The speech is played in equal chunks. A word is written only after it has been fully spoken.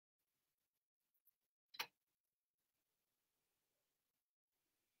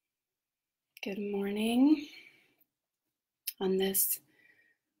Good morning on this,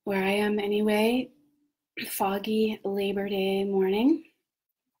 where I am anyway, foggy Labor Day morning.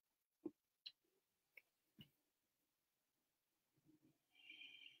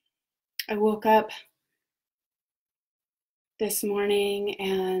 I woke up this morning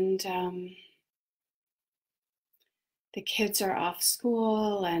and the kids are off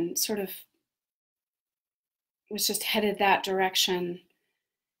school and sort of was just headed that direction.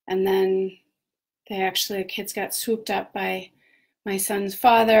 And then the kids got swooped up by my son's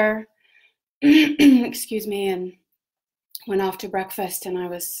father, excuse me, and went off to breakfast, and I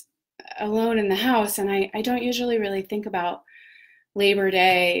was alone in the house. And I don't usually really think about Labor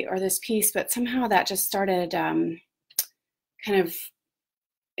Day or this piece, but somehow that just started kind of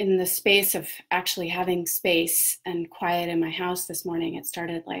in the space of actually having space and quiet in my house this morning. It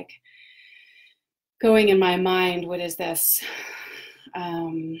started like going in my mind, what is this?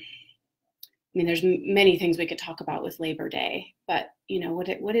 I mean, there's many things we could talk about with Labor Day, but you know,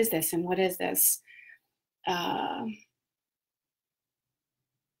 what is this, and what is this? It's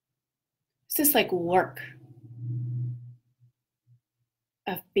just like work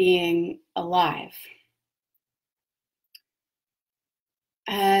of being alive.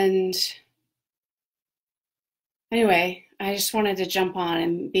 And anyway, I just wanted to jump on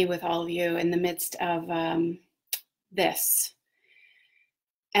and be with all of you in the midst of this.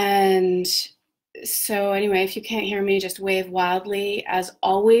 And so anyway, if you can't hear me, just wave wildly. As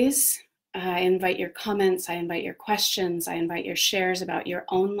always, I invite your comments, I invite your questions, I invite your shares about your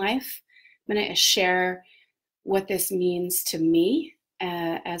own life. I'm going to share what this means to me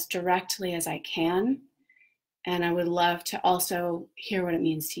as directly as I can. And I would love to also hear what it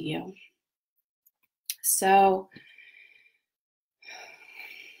means to you. So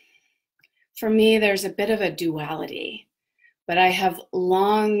for me, there's a bit of a duality, but I have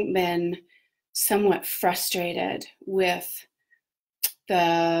long been somewhat frustrated with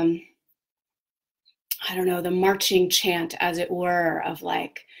the marching chant, as it were, of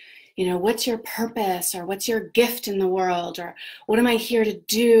like, you know, what's your purpose, or what's your gift in the world, or what am I here to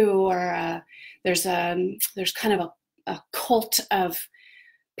do? Or there's kind of a cult of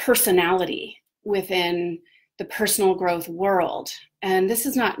personality within the personal growth world. And this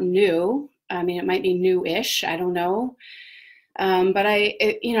is not new. I mean, it might be new-ish, I don't know. But I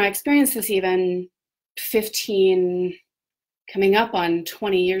experienced this even 15, coming up on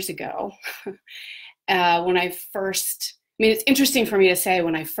 20 years ago, when I first, I mean, it's interesting for me to say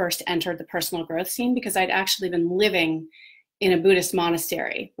when I first entered the personal growth scene, because I'd actually been living in a Buddhist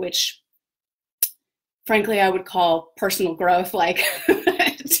monastery, which frankly I would call personal growth like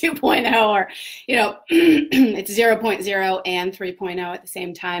 2.0, or, you know, it's 0.0 and 3.0 at the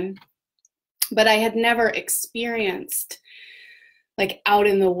same time. But I had never experienced like out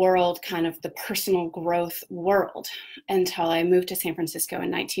in the world kind of the personal growth world until I moved to San Francisco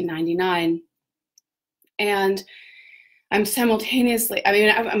in 1999. And I'm simultaneously, I mean,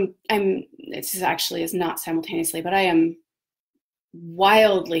 it's actually is not simultaneously, but I am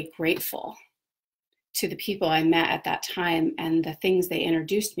wildly grateful to the people I met at that time and the things they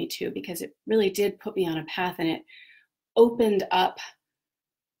introduced me to, because it really did put me on a path, and it opened up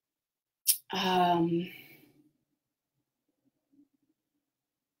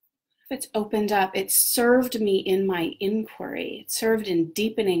it served me in my inquiry. It served in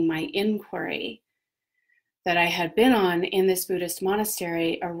deepening my inquiry that I had been on in this Buddhist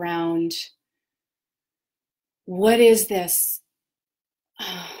monastery around what is this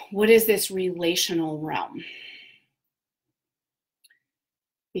relational realm?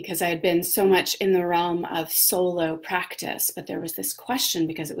 Because I had been so much in the realm of solo practice, but there was this question,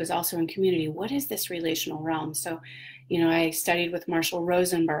 because it was also in community, what is this relational realm? So, you know, I studied with Marshall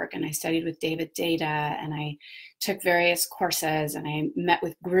Rosenberg, and I studied with David Deida, and I took various courses, and I met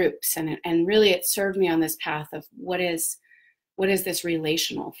with groups, and really it served me on this path of what is this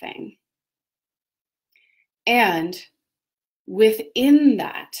relational thing? And within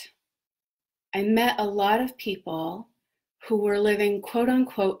that, I met a lot of people who were living quote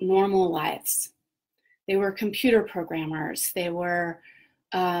unquote normal lives. They were computer programmers, they were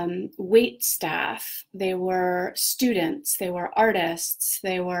wait staff, they were students, they were artists,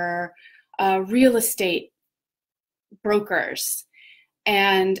 they were real estate brokers.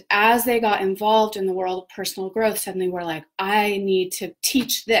 And as they got involved in the world of personal growth, suddenly were like, I need to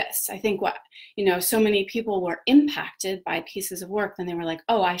teach this. I think so many people were impacted by pieces of work, then they were like,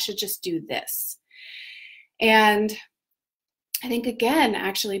 oh, I should just do this. And I think, again,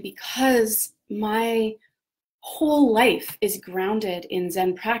 actually, because my whole life is grounded in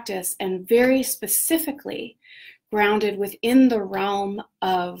Zen practice, and very specifically grounded within the realm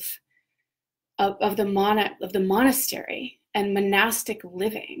of of the monastery and monastic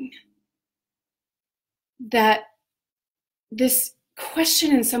living, that this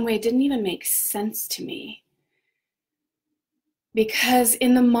question in some way didn't even make sense to me. Because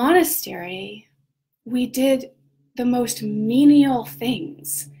in the monastery, we did the most menial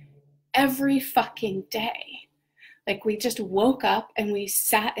things every fucking day. Like, we just woke up and we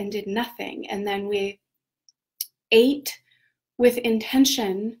sat and did nothing. And then we ate with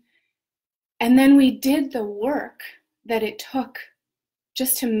intention. And then we did the work that it took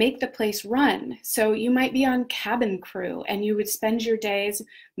just to make the place run. So you might be on cabin crew and you would spend your days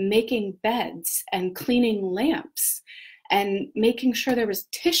making beds and cleaning lamps and making sure there was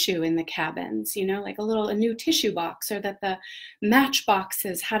tissue in the cabins, you know, like a new tissue box, or that the match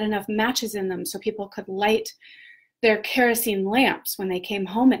boxes had enough matches in them so people could light their kerosene lamps when they came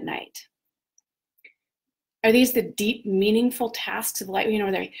home at night. Are these the deep, meaningful tasks of life? You know,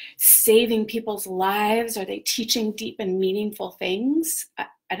 are they saving people's lives? Are they teaching deep and meaningful things?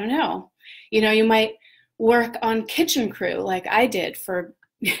 I don't know. You know, you might work on kitchen crew like I did for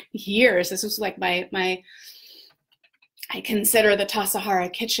years. This was like my I consider the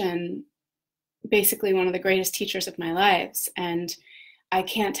Tassajara kitchen basically one of the greatest teachers of my lives. And I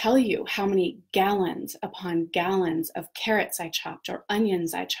can't tell you how many gallons upon gallons of carrots I chopped, or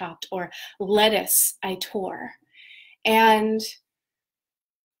onions I chopped, or lettuce I tore. And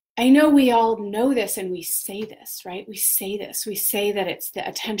I know we all know this and we say this, right? We say this. We say that it's the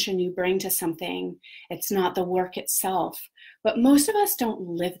attention you bring to something. It's not the work itself. But most of us don't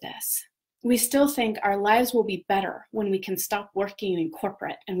live this. We still think our lives will be better when we can stop working in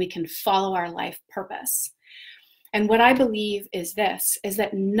corporate and we can follow our life purpose. And what I believe is this, is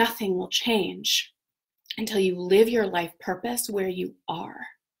that nothing will change until you live your life purpose where you are.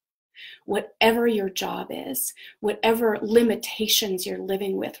 Whatever your job is, whatever limitations you're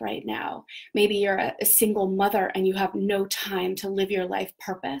living with right now, maybe you're a single mother and you have no time to live your life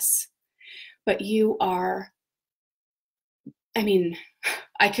purpose, but you are, I mean,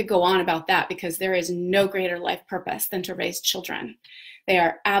 I could go on about that because there is no greater life purpose than to raise children. They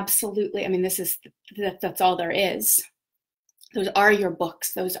are absolutely, I mean, that's all there is. Those are your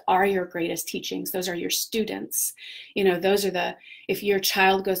books. Those are your greatest teachings. Those are your students. You know, those are if your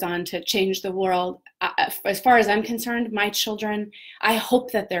child goes on to change the world, as far as I'm concerned, my children, I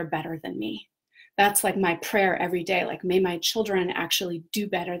hope that they're better than me. That's like my prayer every day. Like, may my children actually do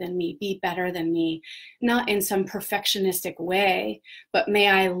better than me, be better than me, not in some perfectionistic way, but may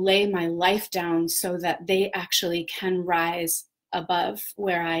I lay my life down so that they actually can rise above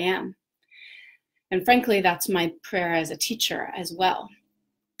where I am. And frankly, that's my prayer as a teacher as well.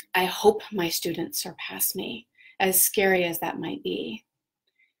 I hope my students surpass me, as scary as that might be.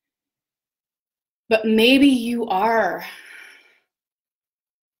 But maybe you are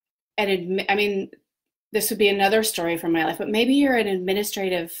I mean, this would be another story from my life, but maybe you're an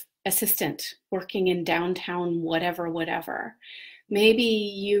administrative assistant working in downtown, whatever. Maybe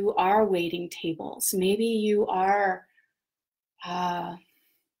you are waiting tables. Maybe you are a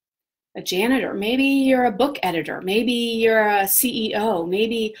janitor. Maybe you're a book editor. Maybe you're a CEO.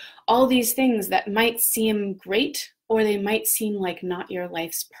 Maybe all these things that might seem great, or they might seem like not your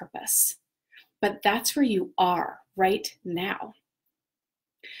life's purpose. But that's where you are right now.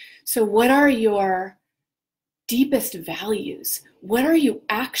 So what are your deepest values? What are you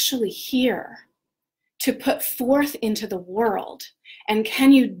actually here to put forth into the world? And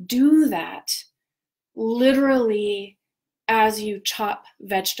can you do that literally as you chop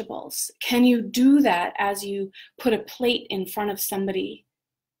vegetables? Can you do that as you put a plate in front of somebody,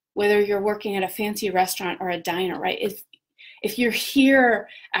 whether you're working at a fancy restaurant or a diner, right? If you're here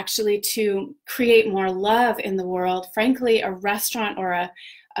actually to create more love in the world, frankly, a restaurant or a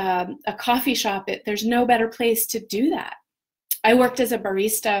coffee shop, there's no better place to do that. I worked as a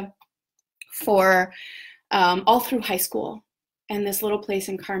barista for all through high school in this little place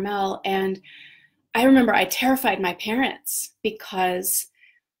in Carmel, and I remember I terrified my parents because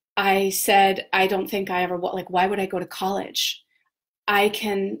I said, I don't think I ever, like, why would I go to college? I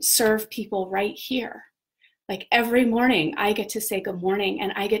can serve people right here. Like, every morning I get to say good morning,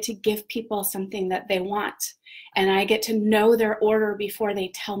 and I get to give people something that they want, and I get to know their order before they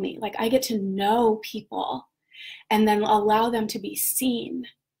tell me. Like, I get to know people and then allow them to be seen.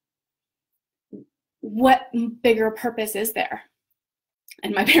 What bigger purpose is there?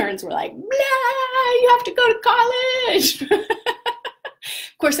 And my parents were like, blah, you have to go to college.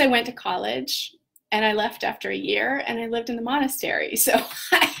 Of course, I went to college and I left after a year, and I lived in the monastery. So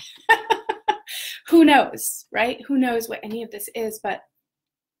who knows, right? Who knows what any of this is? But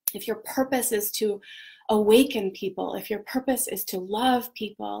if your purpose is to awaken people, if your purpose is to love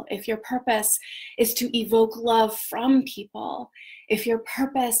people, if your purpose is to evoke love from people, if your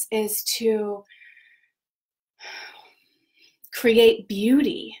purpose is to create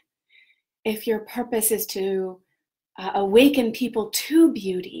beauty, if your purpose is to awaken people to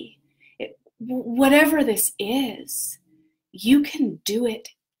beauty, whatever this is, you can do it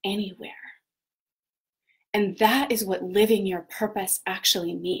anywhere. And that is what living your purpose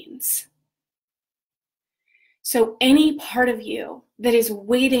actually means. So any part of you that is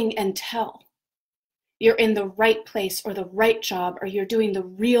waiting until you're in the right place or the right job, or you're doing the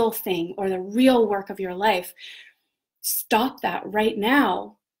real thing or the real work of your life, stop that right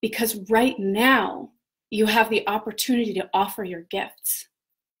now, because right now you have the opportunity to offer your gifts.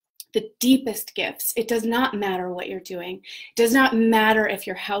 The deepest gifts. It does not matter what you're doing. It does not matter if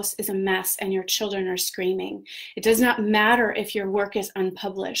your house is a mess and your children are screaming. It does not matter if your work is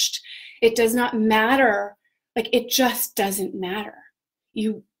unpublished. It does not matter. Like, it just doesn't matter.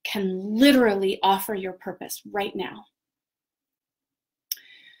 You can literally offer your purpose right now.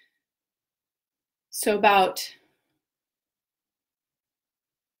 So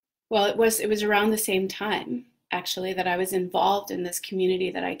it was around the same time, actually, that I was involved in this community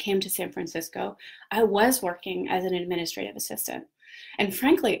that I came to San Francisco. I was working as an administrative assistant. And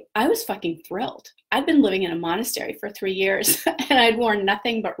frankly, I was fucking thrilled. I'd been living in a monastery for 3 years and I'd worn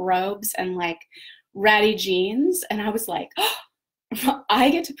nothing but robes and like ratty jeans. And I was like, oh, I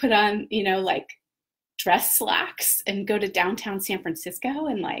get to put on, like dress slacks and go to downtown San Francisco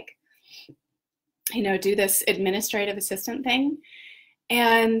and like, do this administrative assistant thing.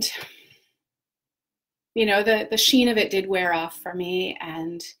 And the sheen of it did wear off for me.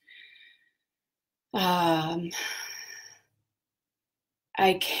 And I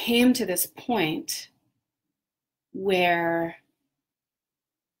came to this point where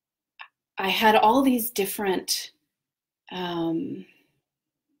I had all these different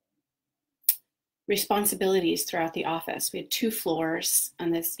responsibilities throughout the office. We had 2 floors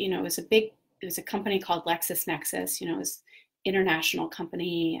on this, it was a company called LexisNexis, it was an international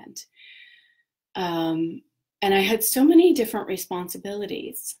company. And I had so many different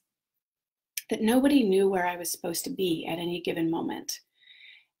responsibilities that nobody knew where I was supposed to be at any given moment.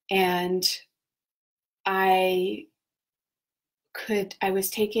 And I was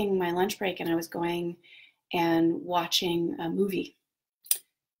taking my lunch break and I was going and watching a movie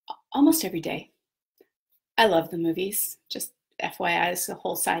almost every day. I love the movies, just FYI, as a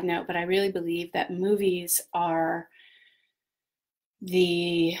whole side note, but I really believe that movies are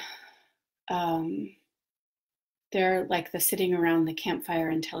they're like the sitting around the campfire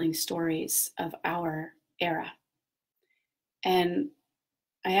and telling stories of our era. And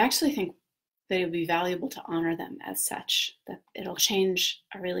I actually think that it would be valuable to honor them as such, that it'll change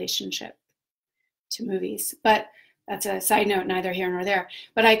our relationship to movies. But that's a side note, neither here nor there.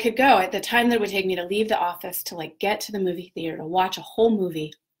 But I could go at the time that it would take me to leave the office to like get to the movie theater to watch a whole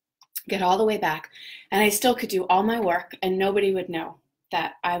movie, get all the way back, and I still could do all my work and nobody would know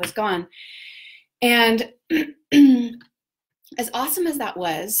that I was gone. And as awesome as that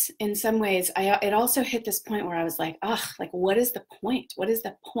was, in some ways, it also hit this point where I was like, what is the point? What is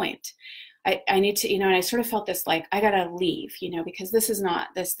the point? I need to, and I sort of felt this, like, I gotta leave, because this is not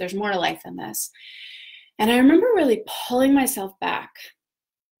this, there's more to life than this. And I remember really pulling myself back.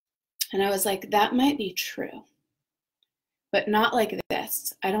 And I was like, that might be true, but not like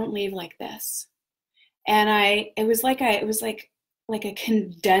this. I don't leave like this. And it was like a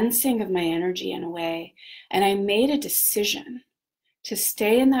condensing of my energy in a way. And I made a decision to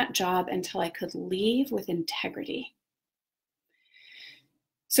stay in that job until I could leave with integrity.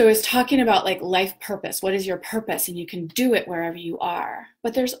 So I was talking about like life purpose. What is your purpose? And you can do it wherever you are.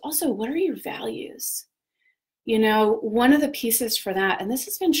 But there's also, what are your values? One of the pieces for that, and this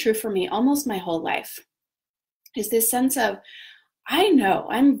has been true for me almost my whole life, is this sense of, I know,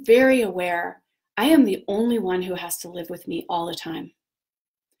 I'm very aware, I am the only one who has to live with me all the time.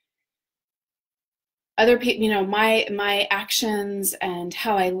 Other people, my actions and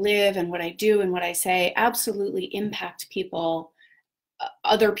how I live and what I do and what I say absolutely impact people,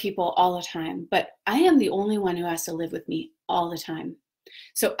 other people all the time. But I am the only one who has to live with me all the time.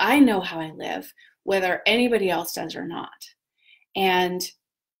 So I know how I live, whether anybody else does or not. And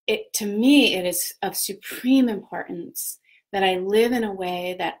to me, it is of supreme importance that I live in a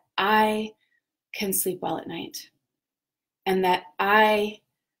way that I can sleep well at night, and that I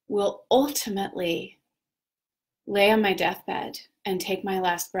will ultimately lay on my deathbed and take my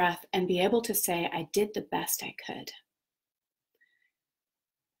last breath and be able to say, I did the best I could.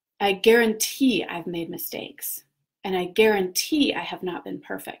 I guarantee I've made mistakes. And I guarantee I have not been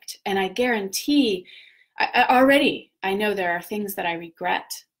perfect. And I guarantee I know there are things that I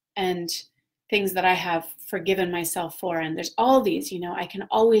regret and things that I have forgiven myself for. And there's all these, I can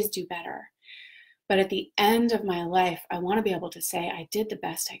always do better. But at the end of my life, I want to be able to say I did the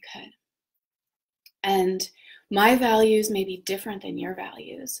best I could. And my values may be different than your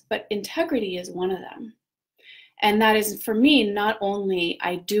values, but integrity is one of them. And that is, for me, not only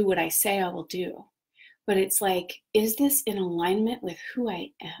I do what I say I will do, but it's like, is this in alignment with who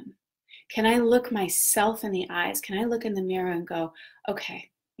I am? Can I look myself in the eyes? Can I look in the mirror and go, okay,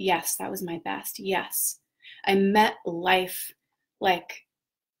 yes, that was my best. Yes, I met life like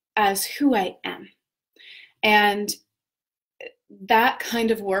as who I am. And that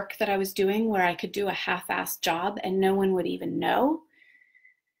kind of work that I was doing, where I could do a half-assed job and no one would even know,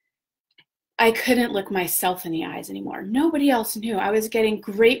 I couldn't look myself in the eyes anymore. Nobody else knew. I was getting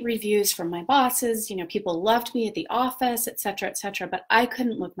great reviews from my bosses, people loved me at the office, et cetera, but I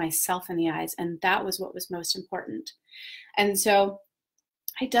couldn't look myself in the eyes, and that was what was most important. And so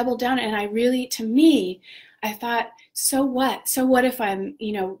I doubled down, and I really, to me, I thought, so what? So what if I'm,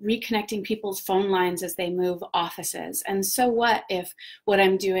 reconnecting people's phone lines as they move offices? And so what if what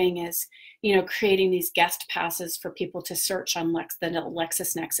I'm doing is, creating these guest passes for people to search on the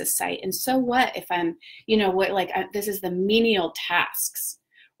LexisNexis site? And so what if I'm, this is the menial tasks.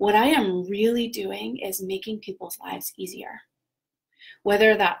 What I am really doing is making people's lives easier.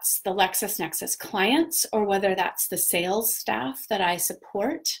 Whether that's the LexisNexis clients or whether that's the sales staff that I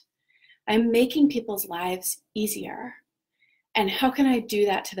support, I'm making people's lives easier. And how can I do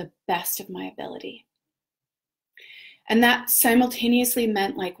that to the best of my ability? And that simultaneously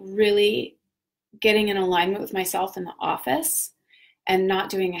meant really getting in alignment with myself in the office and not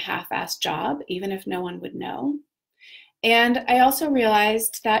doing a half-assed job, even if no one would know. And I also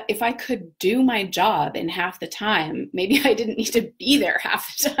realized that if I could do my job in half the time, maybe I didn't need to be there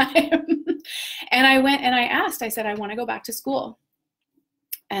half the time. And I went and I said, I want to go back to school.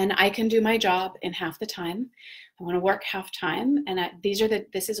 And I can do my job in half the time. I want to work half time. And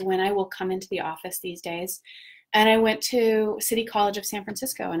this is when I will come into the office these days. And I went to City College of San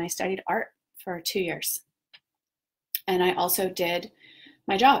Francisco and I studied art for 2 years. And I also did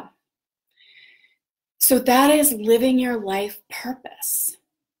my job. So that is living your life purpose.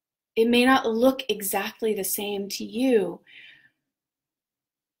 It may not look exactly the same to you,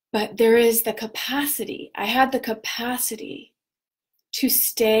 but there is the capacity. I had the capacity to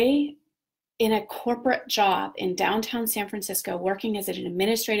stay in a corporate job in downtown San Francisco, working as an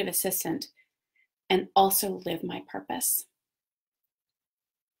administrative assistant, and also live my purpose.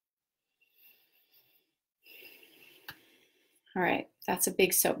 All right, that's a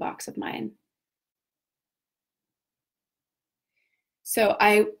big soapbox of mine. So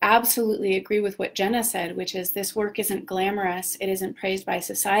I absolutely agree with what Jenna said, which is this work isn't glamorous, it isn't praised by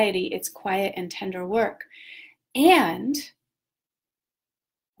society, it's quiet and tender work. And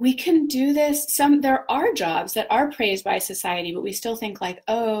we can do this. There are jobs that are praised by society, but we still think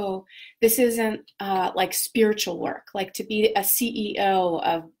oh, this isn't like spiritual work, like to be a CEO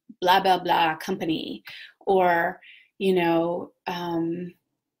of blah, blah, blah company, or,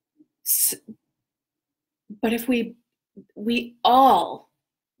 but if we all,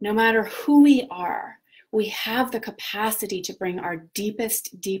 no matter who we are, we have the capacity to bring our deepest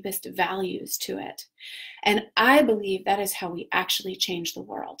values to it. And I believe that is how we actually change the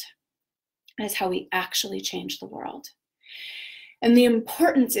world. That is how we actually change the world. And the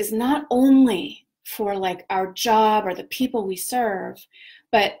importance is not only for our job or the people we serve,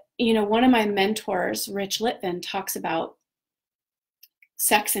 but one of my mentors, Rich Litvin, talks about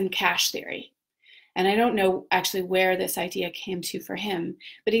sex and cash theory. And I don't know actually where this idea came to for him,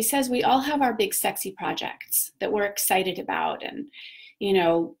 but he says we all have our big sexy projects that we're excited about. And,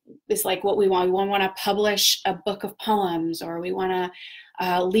 it's what we want. We want to publish a book of poems, or we want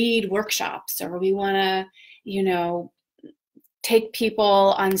to lead workshops, or we want to, take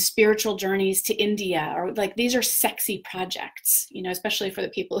people on spiritual journeys to India, or these are sexy projects, especially for the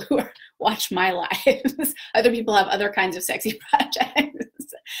people who watch my lives. Other people have other kinds of sexy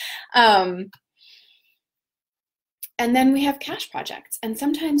projects. And then we have cash projects, and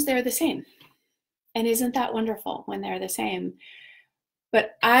sometimes they're the same. And isn't that wonderful when they're the same?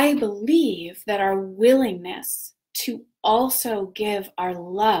 But I believe that our willingness to also give our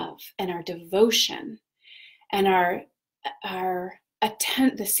love and our devotion and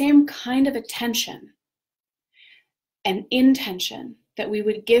the same kind of attention and intention that we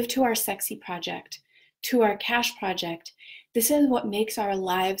would give to our sexy project, to our cash project, this is what makes our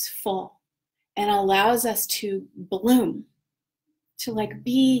lives full and allows us to bloom To like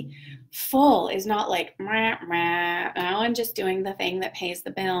be full is not like, now I'm just doing the thing that pays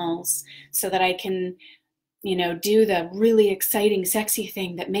the bills so that I can, you know, do the really exciting, sexy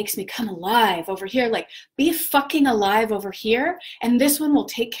thing that makes me come alive over here. Like, be fucking alive over here, and this one will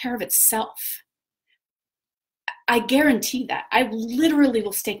take care of itself. I guarantee that. I literally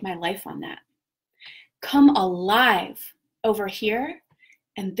will stake my life on that. Come alive over here,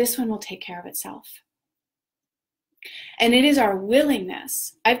 and this one will take care of itself. And it is our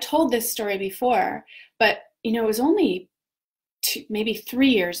willingness. I've told this story before, but you know, it was only maybe 3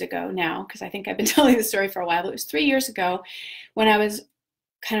 years ago now, because I think I've been telling the story for a while, but it was 3 years ago when I was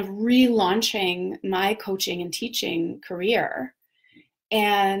kind of relaunching my coaching and teaching career.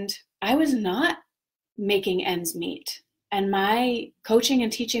 And I was not making ends meet. And my coaching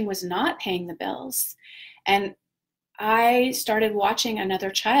and teaching was not paying the bills. And I started watching another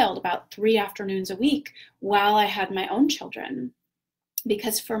child about 3 afternoons a week while I had my own children.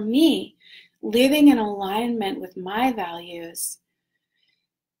 Because for me, living in alignment with my values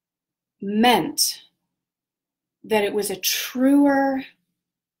meant that it was a truer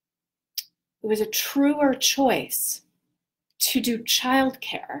choice to do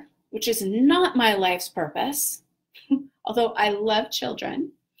childcare, which is not my life's purpose, although I love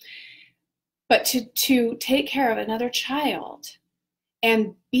children, but to take care of another child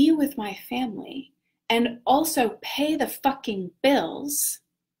and be with my family and also pay the fucking bills,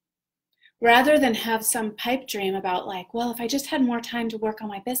 rather than have some pipe dream about like, well, if I just had more time to work on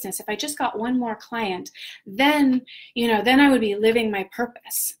my business, if I just got one more client, then, you know, then I would be living my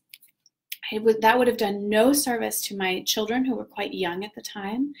purpose. That would have done no service to my children, who were quite young at the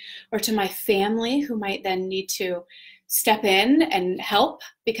time, or to my family, who might then need to step in and help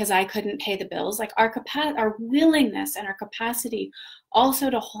because I couldn't pay the bills. Like our willingness and our capacity also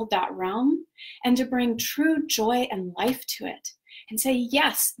to hold that realm and to bring true joy and life to it and say,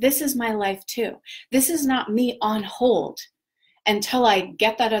 yes, this is my life too. This is not me on hold until I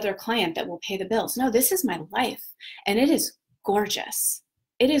get that other client that will pay the bills. No, this is my life, and it is gorgeous.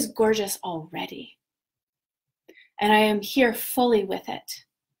 It is gorgeous already. And I am here fully with it.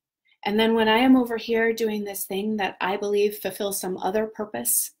 And then when I am over here doing this thing that I believe fulfills some other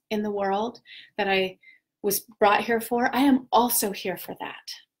purpose in the world that I was brought here for, I am also here for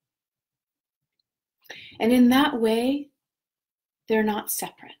that. And in that way, they're not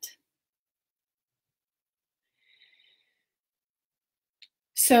separate.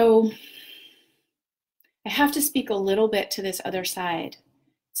 So I have to speak a little bit to this other side.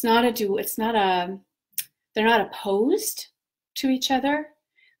 They're not opposed to each other,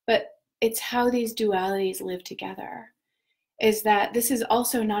 but it's how these dualities live together. Is that this is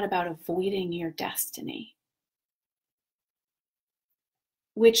also not about avoiding your destiny,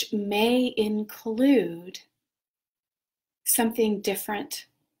 which may include something different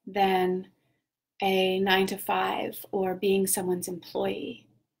than a 9-to-5 or being someone's employee.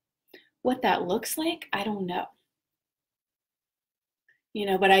 What that looks like, I don't know. You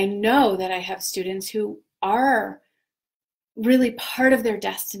know, but I know that I have students who are really part of their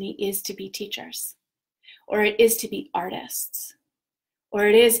destiny is to be teachers, or it is to be artists,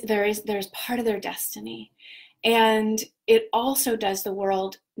 or there's part of their destiny. And it also does the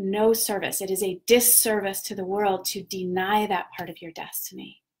world no service. It is a disservice to the world to deny that part of your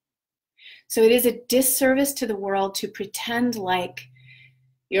destiny. So it is a disservice to the world to pretend like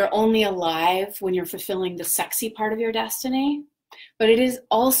you're only alive when you're fulfilling the sexy part of your destiny. But it is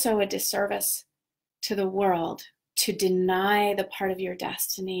also a disservice to the world to deny the part of your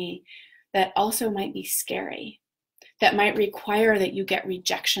destiny that also might be scary, that might require that you get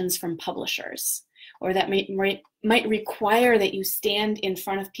rejections from publishers, or that might require that you stand in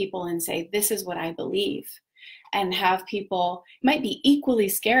front of people and say, this is what I believe, and have people, it might be equally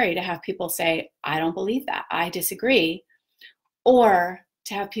scary to have people say, I don't believe that, I disagree, or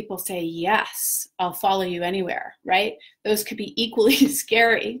to have people say, yes, I'll follow you anywhere, right? Those could be equally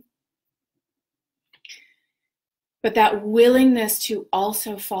scary. But that willingness to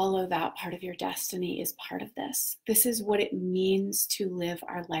also follow that part of your destiny is part of this. This is what it means to live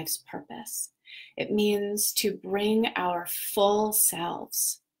our life's purpose. It means to bring our full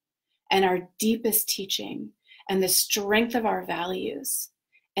selves and our deepest teaching and the strength of our values,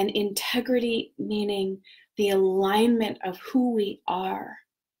 and integrity, meaning the alignment of who we are,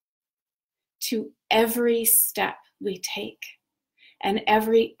 to every step we take and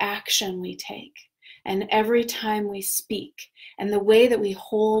every action we take and every time we speak, and the way that we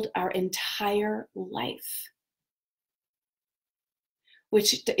hold our entire life,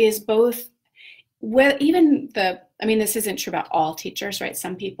 which is both, well, even this isn't true about all teachers, right?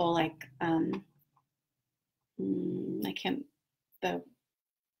 Some people the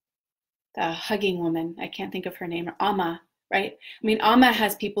hugging woman, I can't think of her name, Amma, right? I mean, Amma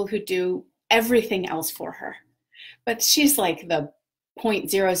has people who do everything else for her, but she's like the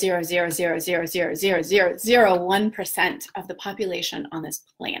 0.000000001% of the population on this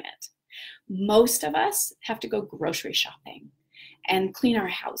planet. Most of us have to go grocery shopping and clean our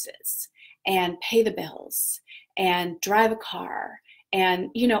houses and pay the bills and drive a car and,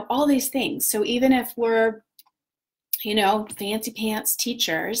 you know, all these things. So even if we're, you know, fancy pants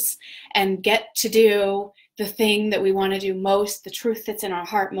teachers and get to do the thing that we want to do most, the truth that's in our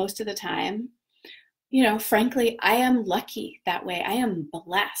heart most of the time, you know, frankly, I am lucky that way. I am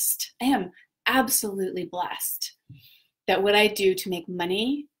blessed. I am absolutely blessed that what I do to make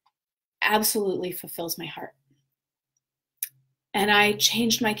money absolutely fulfills my heart. And I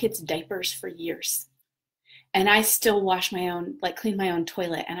changed my kids' diapers for years. And I still wash my own, like clean my own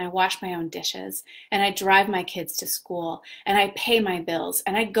toilet, and I wash my own dishes, and I drive my kids to school, and I pay my bills,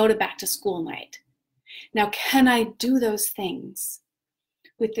 and I go to back to school night. Now, can I do those things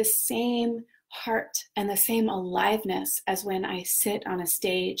with the same heart and the same aliveness as when I sit on a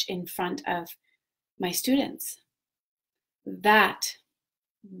stage in front of my students? That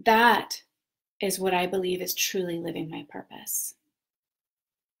is what I believe is truly living my purpose.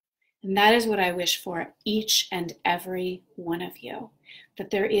 And that is what I wish for each and every one of you.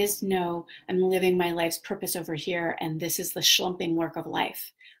 That there is no, I'm living my life's purpose over here, and this is the schlumping work of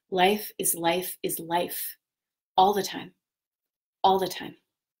life. Life is life is life. All the time. All the time.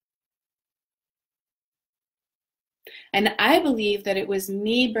 And I believe that it was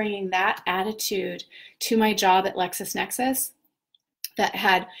me bringing that attitude to my job at LexisNexis that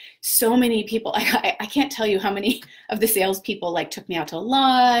had so many people. I can't tell you how many of the salespeople like took me out to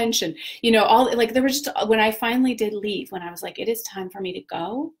lunch, and you know, all like there was just, when I finally did leave, when I was like, it is time for me to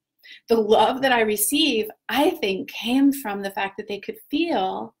go, the love that I receive, I think, came from the fact that they could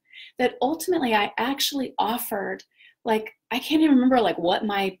feel that ultimately I actually offered, like, I can't even remember like what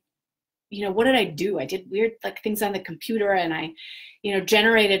my, you know, what did I do? I did weird like things on the computer, and I, you know,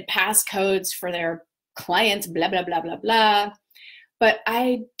 generated passcodes for their clients, blah, blah, blah, blah, blah. But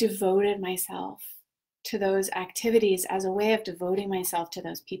I devoted myself to those activities as a way of devoting myself to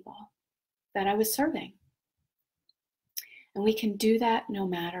those people that I was serving. And we can do that no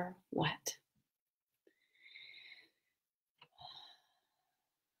matter what.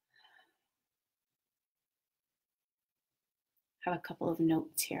 I have a couple of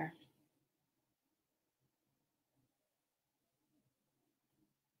notes here.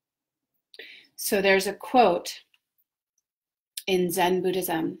 So there's a quote in Zen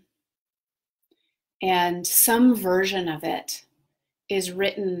Buddhism, and some version of it is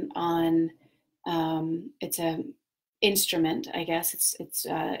written on, it's an instrument, I guess. It's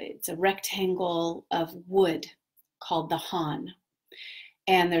a rectangle of wood called the Han,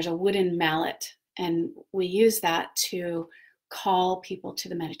 and there's a wooden mallet, and we use that to call people to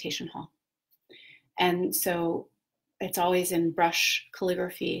the meditation hall. And so it's always in brush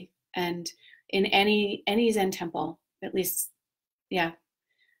calligraphy, and in any Zen temple, at least, yeah,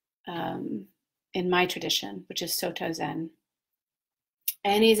 in my tradition, which is Soto Zen,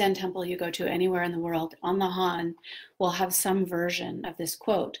 any Zen temple you go to anywhere in the world, on the Han will have some version of this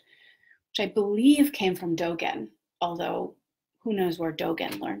quote, which I believe came from Dogen, although who knows where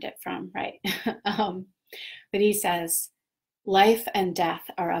Dogen learned it from, right? But he says, life and death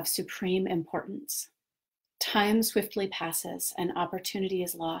are of supreme importance. Time swiftly passes and opportunity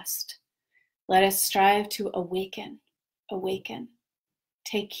is lost. Let us strive to awaken, awaken.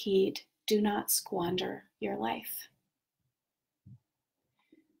 Take heed, do not squander your life.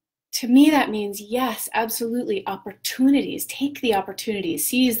 To me, that means, yes, absolutely, opportunities. Take the opportunities,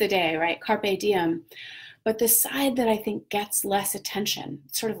 seize the day, right? Carpe diem. But the side that I think gets less attention,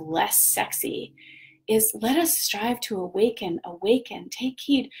 sort of less sexy, is let us strive to awaken, awaken, take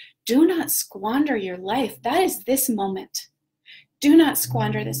heed. Do not squander your life. That is this moment. Do not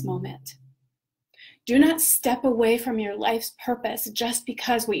squander this moment. Do not step away from your life's purpose just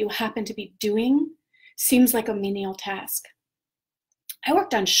because what you happen to be doing seems like a menial task. I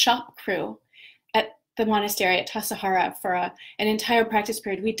worked on shop crew at the monastery at Tassajara for an entire practice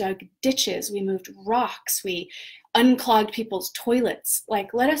period. We dug ditches, we moved rocks, we unclogged people's toilets.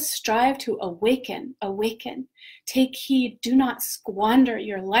 Like, let us strive to awaken, awaken. Take heed, do not squander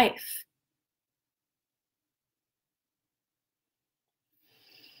your life.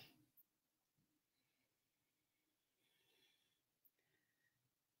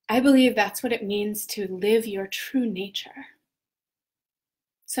 I believe that's what it means to live your true nature.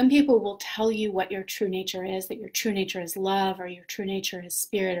 Some people will tell you what your true nature is, that your true nature is love, or your true nature is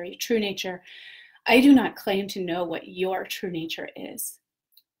spirit, or your true nature. I do not claim to know what your true nature is.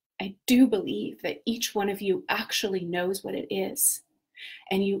 I do believe that each one of you actually knows what it is.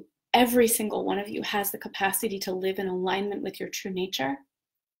 And every single one of you has the capacity to live in alignment with your true nature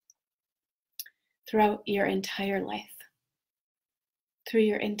throughout your entire life. Through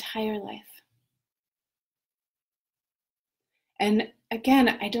your entire life. And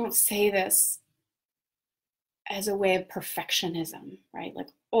again, I don't say this as a way of perfectionism, right? Like,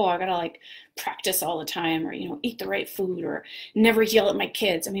 oh, I gotta like practice all the time, or, eat the right food, or never yell at my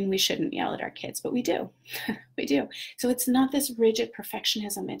kids. I mean, we shouldn't yell at our kids, but we do. We do. So it's not this rigid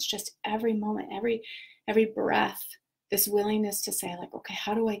perfectionism. It's just every moment, every breath, this willingness to say like, okay,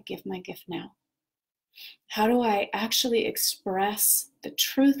 how do I give my gift now? How do I actually express the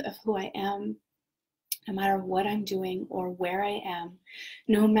truth of who I am, no matter what I'm doing or where I am,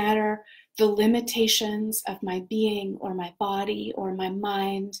 no matter the limitations of my being or my body or my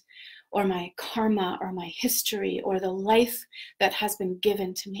mind or my karma or my history or the life that has been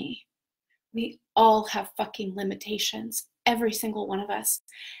given to me. We all have fucking limitations, every single one of us,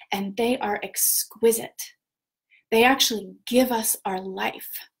 and they are exquisite. They actually give us our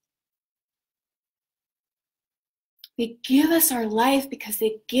life. They give us our life because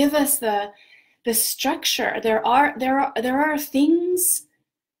they give us the structure. There are things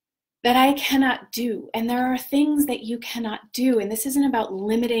that I cannot do, and there are things that you cannot do. And this isn't about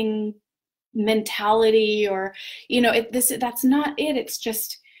limiting mentality or, that's not it. It's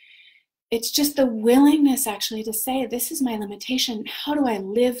just the willingness actually to say, this is my limitation. How do I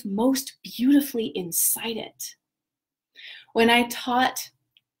live most beautifully inside it? When I taught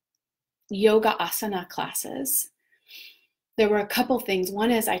yoga asana classes, there were a couple things.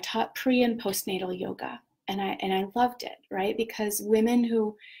 One is I taught pre and postnatal yoga, and I loved it, right? Because women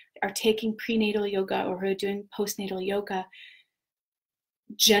who are taking prenatal yoga or who are doing postnatal yoga,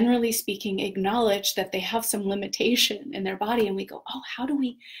 generally speaking, acknowledge that they have some limitation in their body, and we go, oh, how do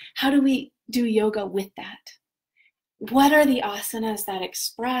we do yoga with that? What are the asanas that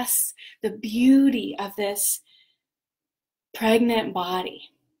express the beauty of this pregnant body?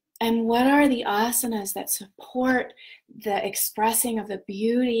 And what are the asanas that support the expressing of the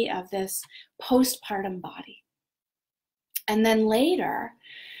beauty of this postpartum body? And then later,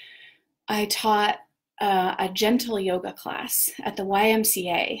 I taught a gentle yoga class at the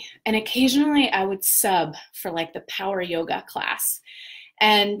YMCA. And occasionally I would sub for like the power yoga class.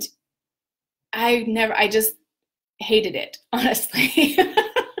 And I just hated it, honestly.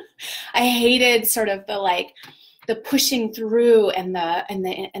 I hated sort of the pushing through and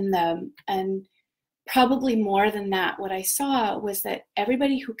probably more than that, what I saw was that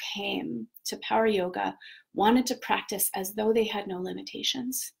everybody who came to power yoga wanted to practice as though they had no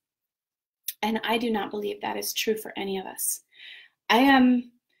limitations. And I do not believe that is true for any of us. I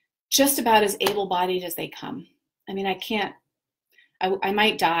am just about as able-bodied as they come. I mean, I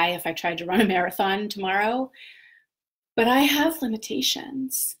might die if I tried to run a marathon tomorrow, but I have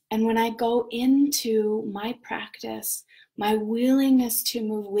limitations. And when I go into my practice, my willingness to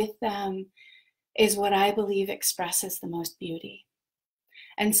move with them is what I believe expresses the most beauty.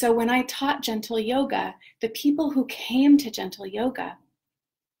 And so when I taught gentle yoga, the people who came to gentle yoga,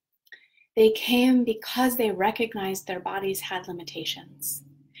 they came because they recognized their bodies had limitations.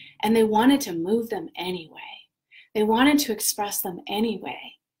 And they wanted to move them anyway. They wanted to express them anyway.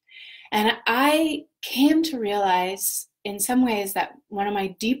 And I came to realize in some ways that one of my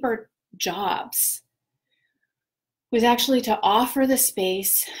deeper jobs was actually to offer the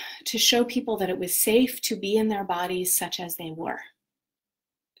space to show people that it was safe to be in their bodies such as they were.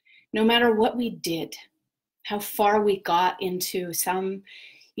 No matter what we did, how far we got into some,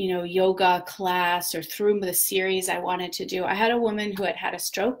 yoga class or through the series I wanted to do. I had a woman who had had a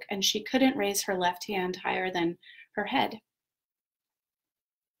stroke and she couldn't raise her left hand higher than her head.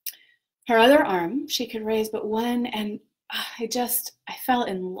 Her other arm she could raise but one, and I fell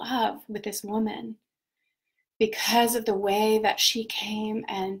in love with this woman because of the way that she came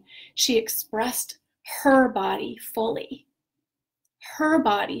and she expressed her body fully,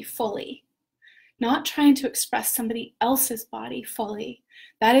 not trying to express somebody else's body fully.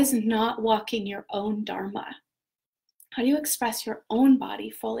 That is not walking your own dharma. How do you express your own body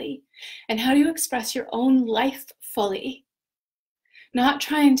fully? And how do you express your own life fully? Not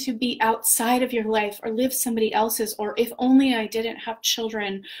trying to be outside of your life or live somebody else's, or if only I didn't have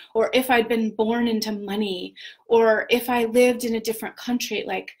children, or if I'd been born into money, or if I lived in a different country.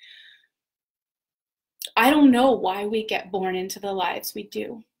 Like, I don't know why we get born into the lives we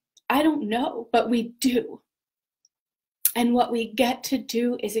do. I don't know, but we do. And what we get to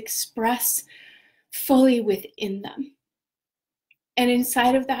do is express fully within them. And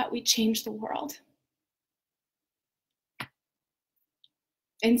inside of that, we change the world.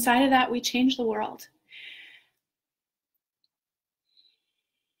 Inside of that, we change the world.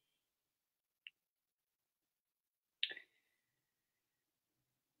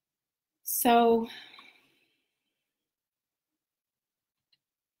 So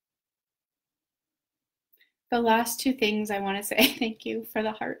the last two things I want to say, thank you for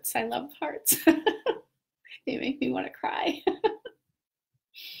the hearts. I love hearts. They make me want to cry.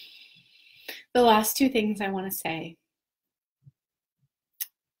 The last two things I want to say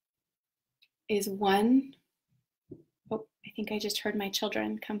is one, oh, I think I just heard my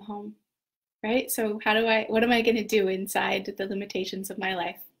children come home, right? So what am I going to do inside the limitations of my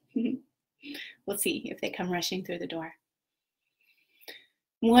life? We'll see if they come rushing through the door.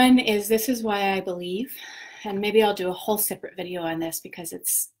 One is, this is why I believe, and maybe I'll do a whole separate video on this because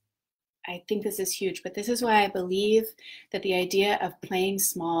I think this is huge, but this is why I believe that the idea of playing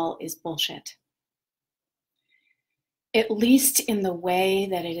small is bullshit. At least in the way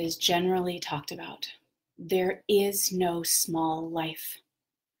that it is generally talked about. There is no small life,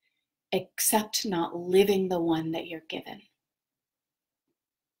 except not living the one that you're given.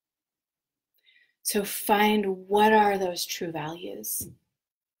 So find what are those true values?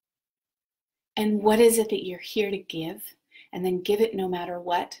 And what is it that you're here to give? And then give it no matter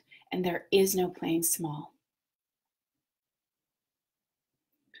what. And there is no playing small.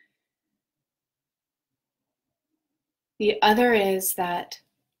 The other is that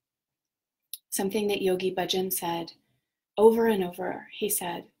something that Yogi Bhajan said over and over, he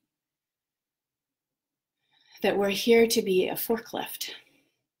said that we're here to be a forklift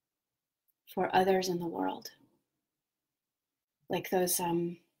for others in the world. Like those,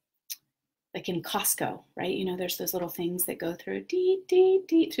 like in Costco, right? You know, there's those little things that go through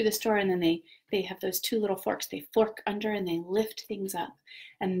through the store, and then they have those two little forks. They fork under and they lift things up.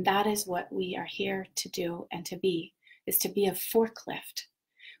 And that is what we are here to do and to be, is to be a forklift.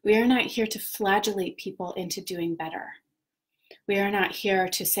 We are not here to flagellate people into doing better. We are not here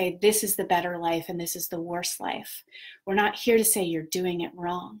to say this is the better life and this is the worse life. We're not here to say you're doing it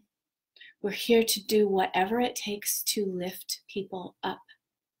wrong. We're here to do whatever it takes to lift people up.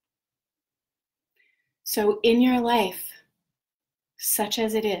 So in your life, such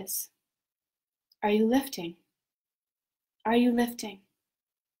as it is, are you lifting? Are you lifting?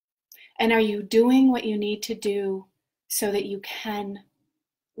 And are you doing what you need to do so that you can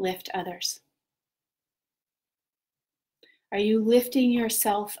lift others? Are you lifting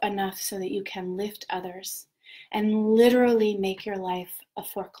yourself enough so that you can lift others and literally make your life a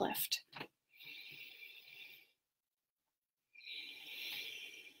forklift?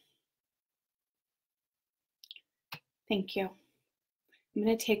 Thank you. I'm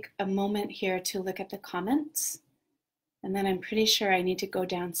going to take a moment here to look at the comments, and then I'm pretty sure I need to go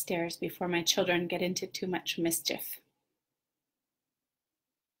downstairs before my children get into too much mischief.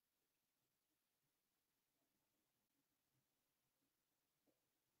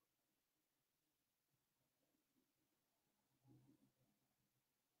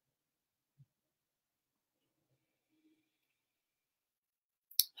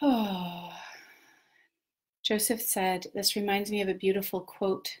 Oh. Joseph said, this reminds me of a beautiful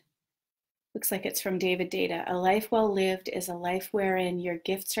quote. Looks like it's from David Data. A life well lived is a life wherein your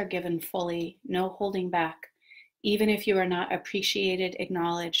gifts are given fully, no holding back, even if you are not appreciated,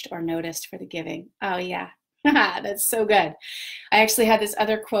 acknowledged, or noticed for the giving. Oh yeah, that's so good. I actually had this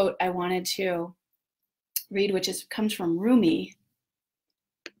other quote I wanted to read, which comes from Rumi.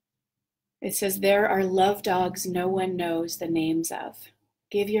 It says, there are love dogs no one knows the names of.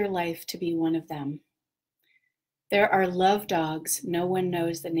 Give your life to be one of them. There are love dogs no one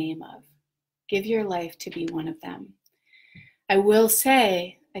knows the name of. Give your life to be one of them. I will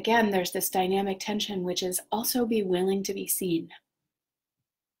say, again, there's this dynamic tension, which is also be willing to be seen.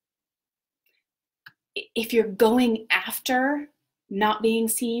 If you're going after not being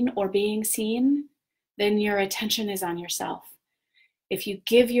seen or being seen, then your attention is on yourself. If you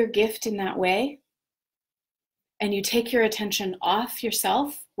give your gift in that way, and you take your attention off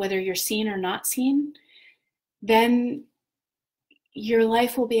yourself, whether you're seen or not seen, then your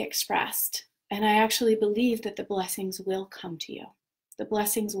life will be expressed. And I actually believe that the blessings will come to you. The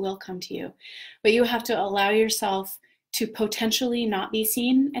blessings will come to you. But you have to allow yourself to potentially not be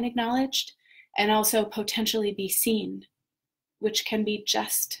seen and acknowledged, and also potentially be seen, which can be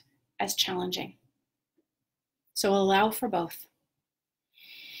just as challenging. So allow for both.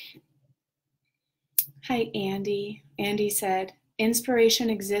 Hi, Andy. Andy said, inspiration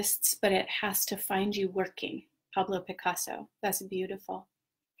exists, but it has to find you working. Pablo Picasso. That's beautiful.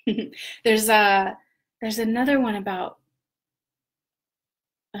 There's another one about,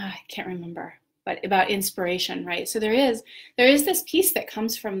 I can't remember. but about inspiration, right? So there is this piece that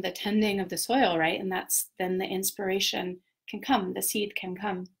comes from the tending of the soil, right? And that's then the inspiration can come, the seed can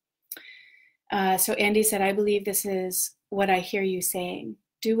come. So Andy said, I believe this is what I hear you saying.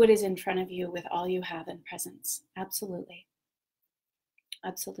 Do what is in front of you with all you have in presence. Absolutely.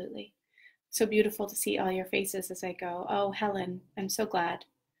 Absolutely. So beautiful to see all your faces as I go. Oh, Helen, I'm so glad.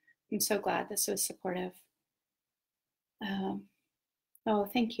 I'm so glad this was supportive. Oh,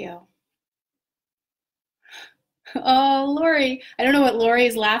 thank you. Oh, Lori. I don't know what Lori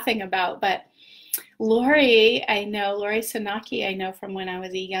is laughing about, but Lori, I know, Lori Sonaki, I know from when I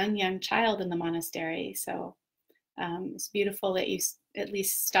was a young child in the monastery. So it's beautiful that you at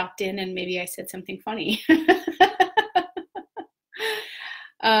least stopped in and maybe I said something funny.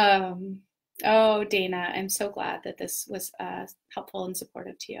 Oh, Dana, I'm so glad that this was helpful and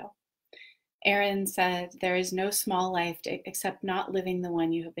supportive to you. Erin said, there is no small life except not living the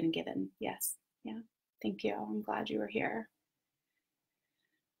one you have been given. Yes. Yeah. Thank you. I'm glad you were here.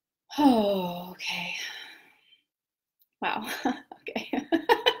 Oh, okay. Wow. Okay.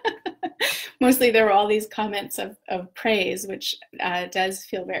 Mostly there were all these comments of praise, which does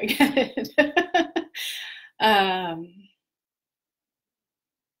feel very good.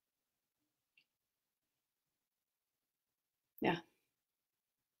 Yeah.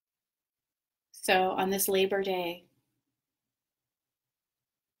 So on this Labor Day,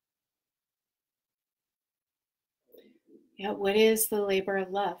 yeah, what is the labor of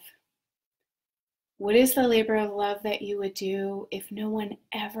love? What is the labor of love that you would do if no one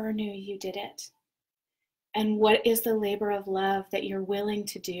ever knew you did it? And what is the labor of love that you're willing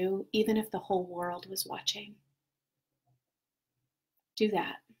to do even if the whole world was watching? Do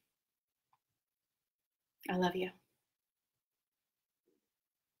that. I love you.